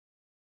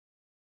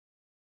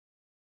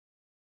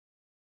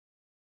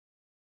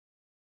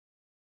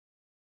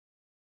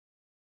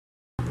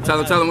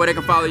Tell them where they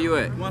can follow you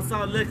at. One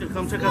Solid Liquor,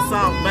 come check us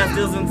out. Best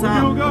deals in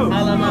town.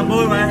 Holla at my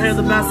boy right here,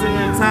 the best singer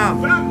in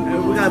town.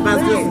 And we got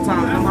best deals in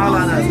town. Come holla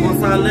at us. One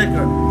Solid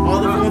Liquor.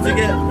 All the phones you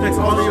get, fix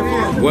all of your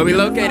phones. Where we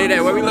located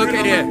at? Where we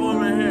located at?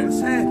 Right here.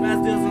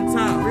 Best deals in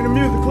town. Bring the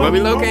music close. Where we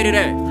located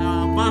at?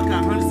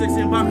 Baca,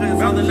 116 Baca in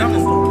Southern Liquor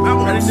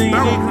Store. Anything you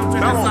need, come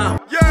check us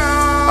out.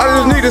 I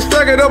just need to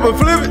stack it up and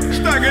flip it.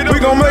 We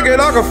gon' make it,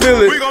 I can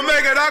feel it. We gon'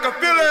 make it, I can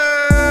feel it.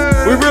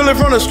 We really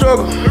from the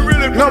struggle.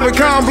 No, we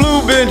count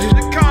blue binges.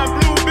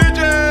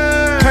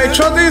 Can't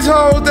trust these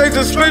hoes, they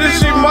just spit it.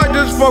 She might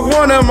just fuck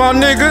one of my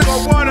niggas.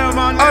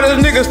 All this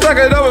niggas stack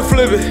it up and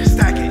flip it.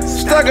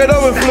 Stack it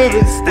up and flip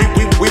it.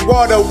 We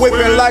water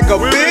whipping like a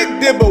big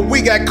dipper.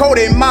 We got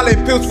Cody Molly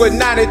pills with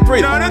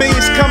 93.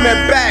 Beans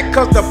coming back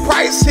cause the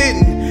price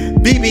hitting.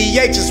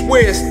 BBH is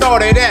where it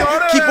started at.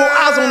 Keep your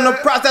eyes on the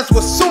price, that's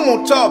what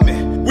Sumo taught me.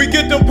 We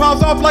get them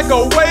pounds off like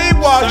a wave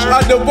watcher.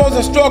 I divorce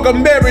and struggle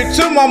married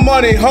to my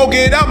money. Ho,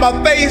 get out my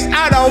face,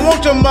 I don't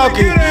want your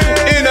monkey.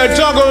 In the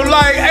jungle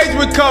like Ace,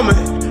 we coming.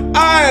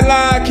 I ain't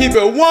lying, keep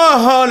it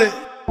 100.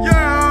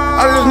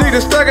 I just need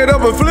to stack it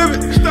up and flip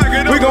it.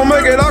 We gon'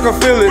 make it, I can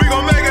feel it.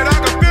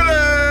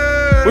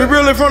 We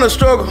really from the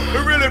struggle.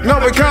 No,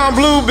 we count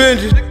blue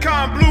binges.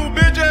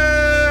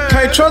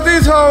 Can't trust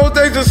these hoes,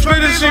 they just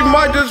spit it. She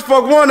might just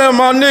fuck one of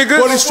my niggas.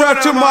 Body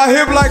strapped to my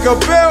hip like a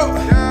belt.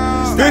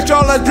 Bitch,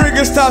 all I drink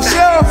is top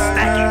shelf.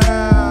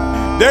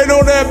 They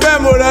know that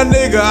Bamo, that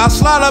nigga. I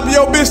slide up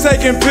your bitch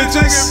taking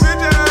pictures.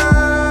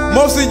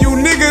 Most of you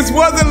niggas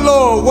wasn't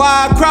loyal.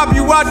 Why I crop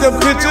you out the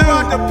picture?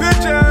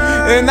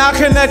 And I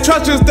cannot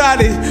trust you,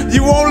 daddy.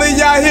 You only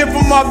out here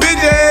for my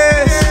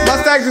bitches. My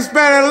stacks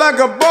expanding like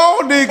a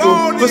bald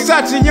eagle.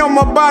 Versace on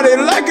my body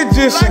like a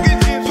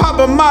Egyptian.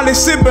 Poppin' Molly,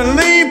 sippin'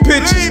 lean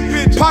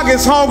pitches.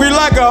 Pockets hungry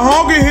like a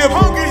hungry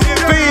hippo.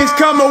 Fiends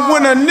coming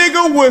when a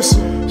nigga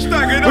whistle.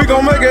 We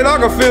gon' make it, I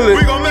can feel it.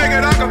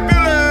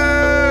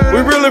 We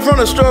really from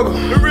the struggle.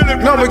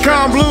 No, we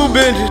count blue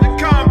binges.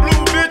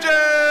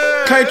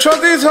 Can't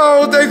trust these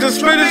hoes, they just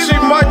spit it. She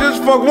might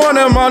just fuck one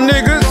of my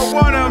niggas.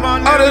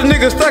 All this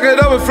niggas stack it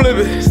up and flip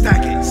it.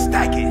 Stack it,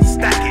 stack it,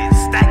 stack it,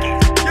 stack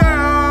it.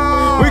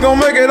 We gon'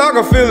 make it, I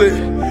can feel it.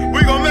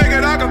 We gon' make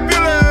it, I can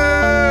feel it.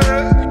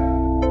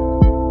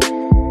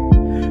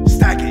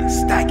 Stack it,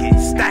 stack it,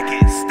 stack it.